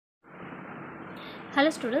Hello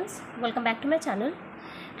students, welcome back to my channel.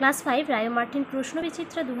 Class 5 Rayo Martin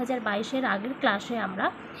প্রশ্নবিচিত্রা 2022 আগের ক্লাসে আমরা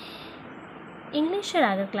ইংলিশের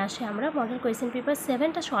আগের ক্লাসে আমরা মডেল কোয়েশ্চেন পেপার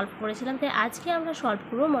 7টা সলভ করেছিলাম। তাই আজকে আমরা সলভ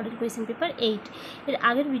করব মডেল কোয়েশ্চেন পেপার 8 এর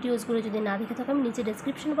আগের ভিডিওসগুলো যদি না দেখে থাকো আমি নিচে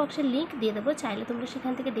ডেসক্রিপশন বক্সে লিঙ্ক দিয়ে দেবো, চাইলে তোমরা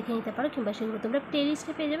সেখান থেকে দেখে নিতে পারো কিংবা সেগুলো তোমরা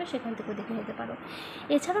প্লেলিস্টে পেয়ে যাবে, সেখান থেকেও দেখে নিতে পারো।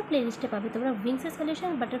 এছাড়াও প্লেলিস্টে পাবে তোমরা উইংসের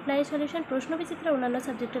সলিউশন, বাটারফ্লাই সলিউশন, প্রশ্নবিচিত্রা, অন্যান্য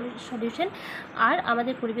সাবজেক্টের সলিউশন আর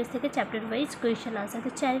আমাদের পরিবেশ থেকে চ্যাপ্টার ওয়াইজ কোয়েশ্চেন আনসার।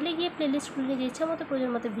 তো চাইলে গিয়ে প্লেলিস্ট খুলে যে ইচ্ছা মতো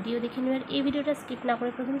প্রয়োজন মতো ভিডিও দেখে নিও। আর এই ভিডিওটা স্কিপ না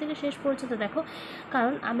করে প্রথম থেকে শেষ পর্যন্ত দেখো,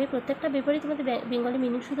 কারণ আমি প্রত্যেকটা পেপারই তোমাদের বেঙ্গলি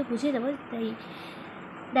মিনিং শুধু বুঝিয়ে দেবো। তাই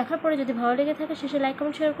দেখার পরে যদি ভালো লেগে থাকে শেষে লাইক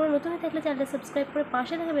কমেন্ট শেয়ার করে, নতুন হয়ে থাকলে চ্যানেলটা সাবস্ক্রাইব করে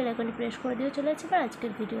পাশে থাকা বেল আইকনটি প্রেস করে দিয়ে চলে যাচ্ছে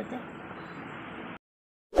আজকের ভিডিওতে।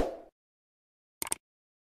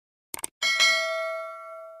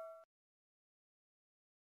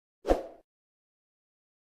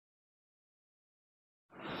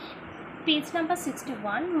 Page number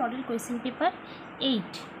 61 model question paper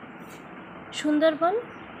 8 Sundarban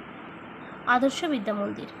আদর্শ বিদ্যা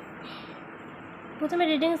মন্দির। প্রথমে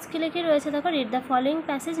রিডিং স্কিলে কি রয়েছে দেখো, রিড দ্য ফলোয়িং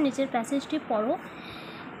প্যাসেজ, নিচের প্যাসেজটি পড়ো।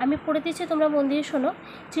 আমি পড়ে দিচ্ছি, তোমরা মন দিয়ে শোনো।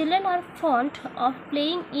 Children are fond of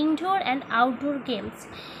playing indoor and outdoor games.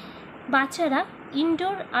 বাচ্চারা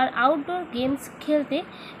ইনডোর আর আউটডোর গেমস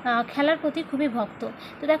খেলার প্রতি খুবই ভক্ত।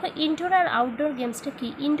 তো দেখো ইনডোর আর আউটডোর গেমসটা কি?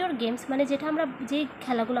 ইনডোর গেমস মানে যেটা আমরা যে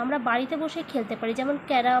খেলাগুলো আমরা বাড়িতে বসে খেলতে পারি, যেমন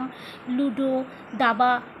ক্যারাম, লুডো,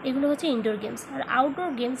 দাবা, এগুলো হচ্ছে ইনডোর গেমস। আর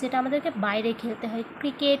আউটডোর গেমস যেটা আমাদেরকে বাইরে খেলতে হয়,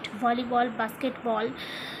 ক্রিকেট, ভলিবল, বাস্কেটবল,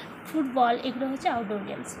 ফুটবল, এগুলো হচ্ছে outdoor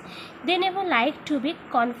games. They never like to B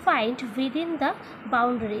confined within the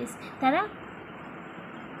boundaries. তারা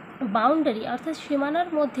বাউন্ডারি অর্থাৎ সীমানার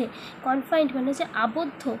মধ্যে, কনফাইন্ড মানে হচ্ছে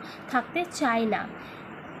আবদ্ধ থাকতে চায় না।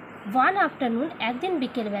 ওয়ান আফটারনুন, একদিন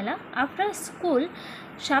বিকেলবেলা, after school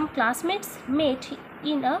some classmates mate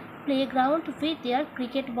in a playground with their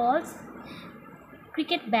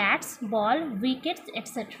cricket bats, ball, wickets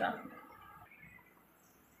etcetera.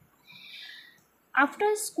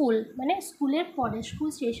 After school মানে স্কুলের পরে, স্কুল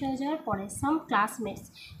শেষ হয়ে যাওয়ার পরে, সাম ক্লাসমেটস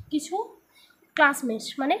কিছু ক্লাসমেটস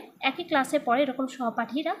মানে একই ক্লাসে পড়ে এরকম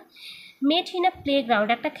সহপাঠীরা, মেট ইন আ প্লেগ্রাউন্ড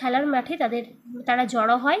একটা খেলার মাঠে তারা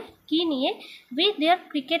জড়ো হয় কি নিয়ে? উইথ দেয়ার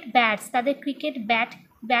ক্রিকেট ব্যাটস, তাদের ক্রিকেট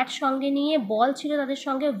ব্যাট সঙ্গে নিয়ে, বল ছিল তাদের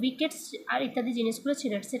সঙ্গে, উইকেটস আর ইত্যাদি জিনিসগুলো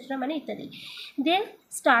ছিল, এটসেট্রা মানে ইত্যাদি। দে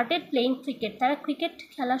স্টার্টেড প্লেইং ক্রিকেট, তারা ক্রিকেট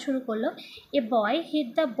খেলা শুরু করলো। এ বয় হিট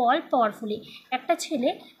দ্য বল পাওয়ারফুলি, একটা ছেলে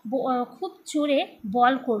খুব জোরে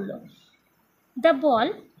বল করলো। দ্য বল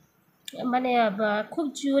মানে খুব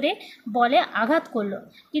জোরে বলে আঘাত করলো।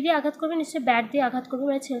 কী দিয়ে আঘাত করবে? নিশ্চয়ই ব্যাট দিয়ে আঘাত করবে।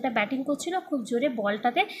 মানে ছেলেটা ব্যাটিং করছিল, খুব জোরে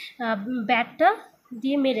বলটাতে ব্যাটটা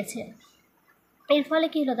দিয়ে মেরেছে। এর ফলে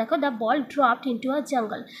কী হলো দেখো, the ball dropped into a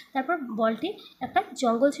জঙ্গল। তারপর বলটি একটা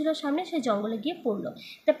জঙ্গল ছিল সামনে, সেই জঙ্গলে গিয়ে পড়লো।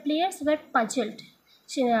 দ্য প্লেয়ার্স ওয়ার পাজলড,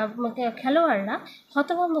 খেলোয়াড়রা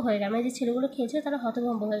হতভম্ব হয়ে গেল। মানে যে ছেলেগুলো খেলছিল তারা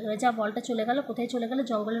হতভম্ব হয়ে গেল, যা বলটা চলে গেল, কোথায় চলে গেল,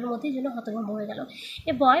 জঙ্গলের মধ্যেই জন্য হতভম্ব হয়ে গেল।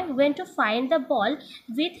 এ বয় went to find the ball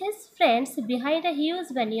with his friends behind a huge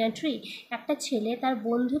banyan tree. একটা ছেলে তার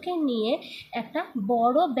বন্ধুকে নিয়ে একটা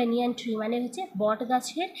বড় ব্যানিয়ান ট্রি মানে হচ্ছে বট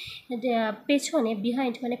গাছের পেছনে,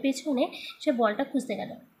 বিহাইন্ড মানে পেছনে, সে বলটা খুঁজতে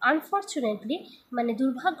গেল। আনফর্চুনেটলি মানে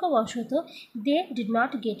দুর্ভাগ্যবশত, they did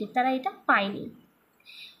not get it, তারা এটা পায়নি।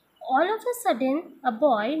 All of a sudden, a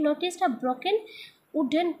boy noticed a broken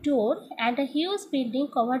wooden door and a huge building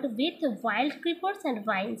covered with wild creepers and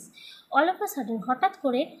vines. All of a sudden, হঠাৎ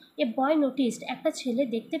করে a boy noticed, একটা ছেলে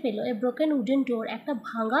দেখতে পেল, a broken wooden door, একটা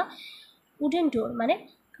ভাঙা wooden door মানে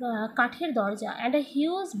কাঠের দরজা, অ্যান্ড a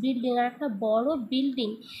huge building, আর একটা বড় building,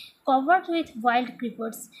 covered with wild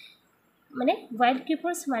creepers, মানে ওয়াইল্ড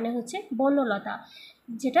ক্রিপার্স মানে হচ্ছে বন্যলতা,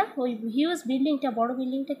 যেটা ওই হিউজ বিল্ডিংটা, বড়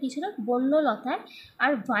বিল্ডিংটা কী ছিল? বন্যলতায়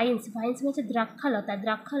আর ভাইন্স হচ্ছে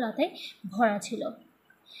দ্রাক্ষালতায় ভরা ছিল।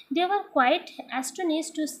 They were quite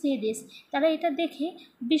অ্যাস্টোনিশড two C this, তারা এটা দেখে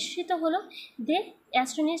বিস্মিত হলো। দে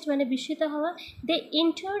অ্যাস্টোনিশড মানে বিস্মিত হওয়া। দে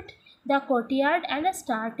entered the courtyard and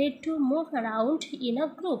started to move around in a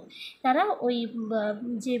group. তারা ওই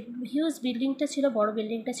যে হিউজ বিল্ডিংটা ছিল, বড়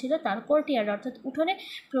বিল্ডিংটা ছিল, তার কোর্টইয়ার্ড অর্থাৎ উঠোনে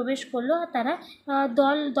প্রবেশ করলো, আর তারা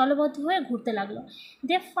দলবদ্ধ হয়ে ঘুরতে লাগলো।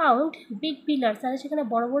 দে ফাউন্ড বিগ পিলার্স, তারা সেখানে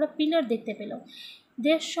বড় বড় পিলার দেখতে পেল।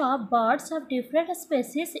 দে শ birds of different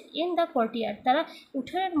species in the courtyard, তারা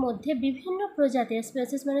উঠোনের মধ্যে বিভিন্ন প্রজাতির,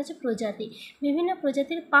 স্পেসিস মানে হচ্ছে প্রজাতি, বিভিন্ন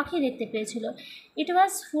প্রজাতির পাখি দেখতে পেয়েছিল। ইট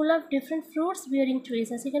ওয়াজ full of different fruits bearing trees,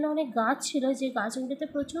 আর সেখানে অনেক গাছ ছিল, যে গাছগুলিতে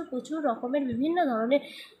প্রচুর রকমের বিভিন্ন ধরনের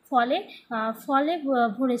ফলে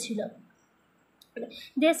ভরেছিল।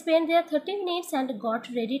 They spend there 30 minutes and got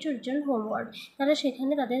ready to return হোমওয়ার্ড। তারা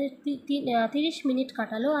সেখানে তাদের 30 মিনিট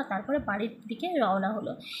কাটালো আর তারপরে বাড়ির দিকে রওনা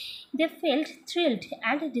হলো। দে felt thrilled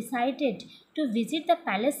and decided to visit the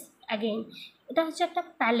palace again. এটা হচ্ছে একটা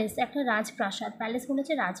প্যালেস, একটা রাজপ্রাসাদ। প্যালেস মনে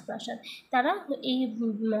হচ্ছে রাজপ্রাসাদ। তারা এই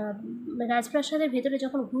রাজপ্রাসাদের ভেতরে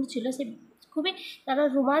যখন ঘুরছিল সে খুবই তারা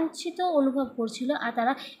রোমাঞ্চিত অনুভব করছিল আর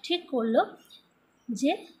তারা ঠিক করলো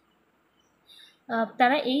যে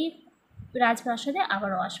তারা এই রাজপ্রাসাদে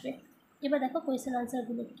আবারও আসবে। এবার দেখো কোয়েশ্চেন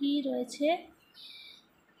আনসারগুলো কী রয়েছে।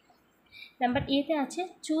 নাম্বার এতে আছে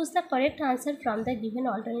choose the correct answer from the given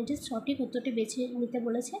alternative, সঠিক উত্তরটি বেছে নিতে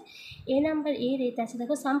বলেছে। নাম্বার এতে আছে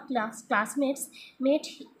দেখো সাম classmates mate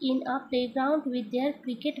in a playground with their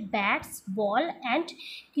cricket bats ball and,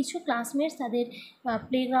 কিছু ক্লাসমেটস তাদের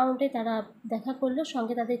প্লেগ্রাউন্ডে তারা দেখা করলো,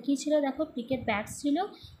 সঙ্গে তাদের কী ছিল দেখো, ক্রিকেট ব্যাটস ছিল,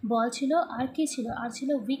 বল ছিল, আর কী ছিল, আর ছিল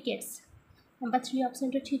উইকেটস। নাম্বার 3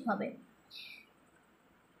 অপশানটা ঠিক হবে।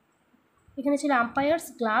 এখানে ছিল আম্পায়ার্স,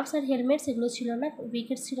 গ্লাভস আর হেলমেটস, এগুলো ছিল না,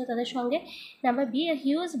 উইকেটস ছিল তাদের সঙ্গে। Number B, a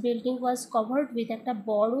huge building was covered with, একটা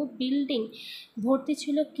বড় বিল্ডিং ভর্তি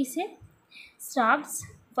ছিল কিসে, স্রাবস,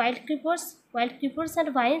 wild ক্রিপার্স and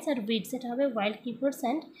vines R weeds, এটা হবে ওয়াইল্ড ক্রিপার্স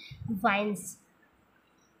অ্যান্ড ভাইন্স,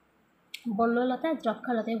 বন্যলতা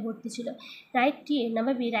দ্রক্ষালতায় ভর্তি ছিল। Write T,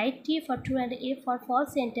 number B, write T for true and A for false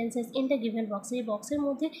sentences in the given box. এই বক্সের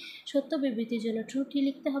মধ্যে সত্য বিবৃতির জন্য ট্রু টি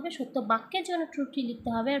লিখতে হবে, সত্য বাক্যের জন্য ট্রু টি লিখতে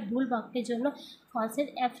হবে, আর ভুল বাক্যের জন্য ফলসের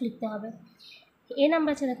এফ লিখতে হবে।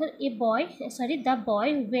 নাম্বার আছে দেখো, the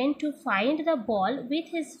boy went to find the ball with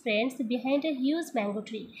his friends behind a huge mango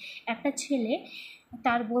tree. একটা ছেলে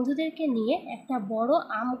তার বন্ধুদেরকে নিয়ে একটা বড়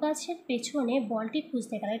আম গাছের পেছনে বলটি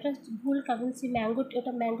খুঁজতে গেল। এটা ভুল, কারণ সে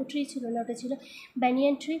ওটা ম্যাঙ্গো ট্রি ছিল না, ওটা ছিল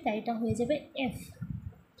ব্যানিয়ান ট্রি, তাই এটা হয়ে যাবে এফ।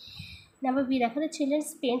 নাম্বার বি দেখো, the children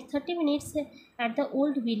spend 30 minutes at the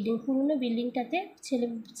old building. পুরনো বিল্ডিংটাতে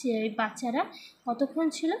বাচ্চারা কতক্ষণ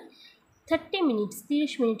ছিল, 30 মিনিটস,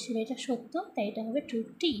 30 মিনিট ছিল, এটা সত্য, তাই এটা হবে ট্রু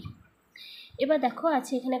টি। এবার দেখো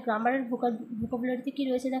আছে এখানে গ্রামারের ভোকাবুলারিতে কী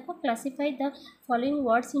রয়েছে দেখো, classify the following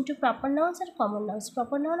words into proper nouns are common nouns.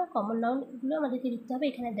 Proper noun R common নাউনগুলো আমাদেরকে লিখতে হবে,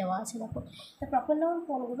 এখানে দেওয়া আছে দেখো। তা প্রপার নাউন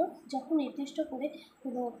কোনগুলো, যখন নির্দিষ্ট করে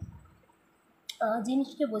কোনো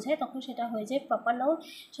জিনিসকে বোঝায় তখন সেটা হয়ে যায় প্রপার নাউন,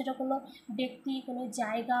 সেটা কোনো ব্যক্তি, কোনো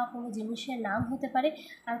জায়গা, কোনো জিনিসের নাম হতে পারে।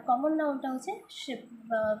 আর কমন নাউনটা হচ্ছে সে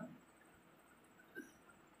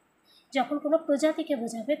যখন কোনো প্রজাতিকে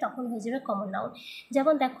বোঝাবে তখন হয়ে যাবে কমন নাউন।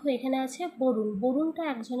 যেমন দেখো এখানে আছে বরুণ, বরুণটা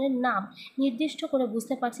একজনের নাম, নির্দিষ্ট করে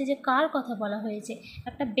বুঝতে পারছি যে কার কথা বলা হয়েছে,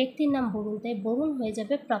 একটা ব্যক্তির নাম বরুণ, তাই বরুণ হয়ে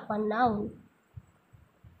যাবে প্রপার নাউন।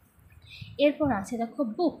 এরপর আছে দেখো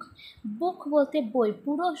বুক, বুক বলতে বই,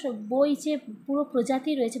 পুরো বই যে পুরো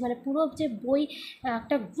প্রজাতি রয়েছে, মানে পুরো যে বই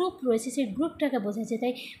একটা গ্রুপ রয়েছে সেই গ্রুপটাকে বোঝাচ্ছে,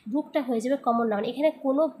 তাই বুকটা হয়ে যাবে কমন নাউন। এখানে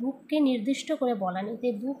কোনো বুককে নির্দিষ্ট করে বলা নেই,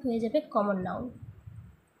 তাই বুক হয়ে যাবে কমন নাউন।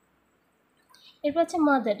 এরপর হচ্ছে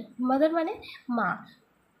মাদার, মাদার মানে মা,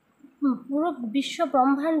 পুরো বিশ্ব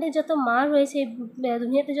ব্রহ্মাণ্ডে যত মা রয়েছে,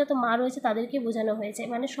 দুনিয়াতে যত মা রয়েছে তাদেরকে বোঝানো হয়েছে,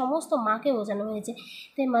 মানে সমস্ত মাকে বোঝানো হয়েছে,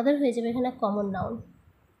 তাই মাদার হয়ে যাবে এখানে কমন নাউন।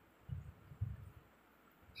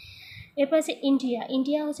 এরপর আছে ইন্ডিয়া,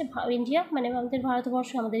 ইন্ডিয়া হচ্ছে ইন্ডিয়া মানে আমাদের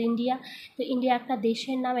ভারতবর্ষ, আমাদের ইন্ডিয়া, তো ইন্ডিয়া একটা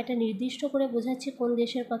দেশের নাম, এটা নির্দিষ্ট করে বোঝাচ্ছে কোন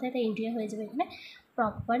দেশের কথা, তাই ইন্ডিয়া হয়ে যাবে এখানে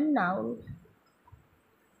প্রপার নাউন।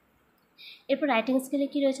 এরপর রাইটিং স্কিলে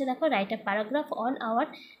কী রয়েছে দেখো, write a paragraph on our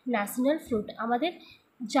national fruit, আমাদের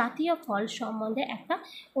জাতীয় ফল সম্বন্ধে একটা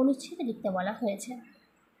অনুচ্ছেদ লিখতে বলা হয়েছে।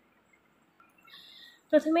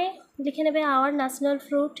 প্রথমে লিখে নেবে আওয়ার ন্যাশনাল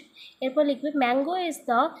ফ্রুট, এরপর লিখবে mango is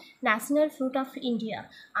the national fruit of India,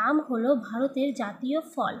 আম হলো ভারতের জাতীয়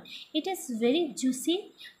ফল। It is very juicy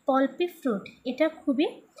পলপি fruit, এটা খুবই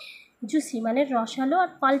জুসি মানে রসালো, আর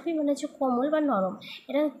পাল্পি মানে হচ্ছে কোমল বা নরম,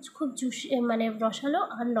 এটা খুব জুসি মানে রসালো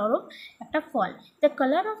আর নরম একটা ফল। The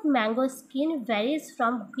colour of mango skin varies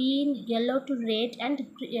from green yellow two red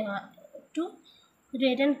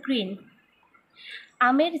and green.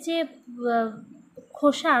 আমের যে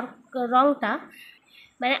খোসার রঙটা,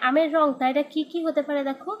 মানে আমের রঙটা এটা কী কী হতে পারে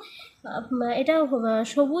দেখো, এটা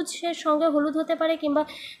সবুজের সঙ্গে হলুদ হতে পারে, কিংবা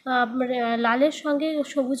লালের সঙ্গে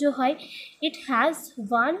সবুজও হয়। It has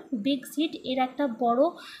one big seed, এর একটা বড়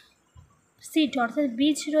সিড অর্থাৎ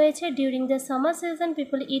বীজ রয়েছে। During the summer season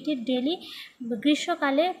people it it daily,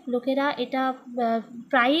 গ্রীষ্মকালে লোকেরা এটা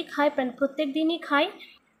প্রায়ই খায়, প্রত্যেক দিনই খায়।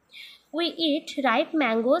 We eat ripe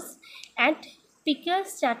mangoes and pickles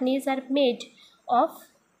চাটনিজ are made of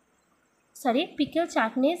pickle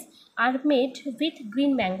চাটনিজ are made with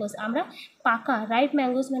green mangoes, আমরা পাকা রাইপ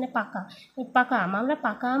ম্যাঙ্গোস মানে পাকা আম, আমরা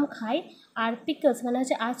পাকা আম খাই, আর পিকলস মানে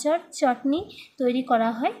হচ্ছে আচার, চাটনি তৈরি করা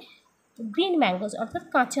হয় গ্রিন ম্যাঙ্গোস অর্থাৎ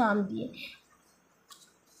কাঁচা আম দিয়ে।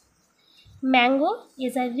 Mango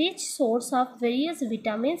is a rich source of various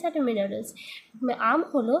vitamins and minerals. আম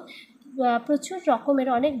হলো প্রচুর রকমের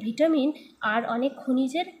অনেক ভিটামিন আর অনেক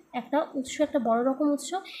খনিজের একটা উৎস, একটা বড় রকম উৎস।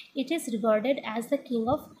 It is regarded as the king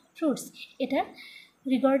of fruits. এটা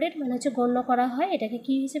রিগার্ডেড মানে হচ্ছে গণ্য করা হয়, এটাকে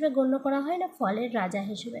কী হিসেবে গণ্য করা হয় না, ফলের রাজা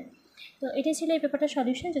হিসেবে। তো এটাই ছিল এই পেপারটার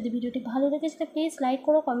সলিউশন। যদি ভিডিওটি ভালো লেগেছে তাহলে প্লিজ লাইক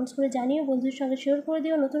করো, কমেন্টস করে জানিও, বন্ধুদের সঙ্গে শেয়ার করে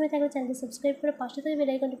দিও। নতুন হয়ে থাকলে চ্যানেলটি সাবস্ক্রাইব করে পাশে থেকে বেল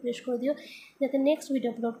আইকনটি প্রেস করে দিও, যাতে নেক্সট ভিডিও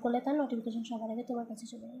আপলোড করলে তার নোটিফিকেশন সবার আগে তোমার কাছে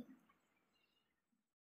চলে যায়।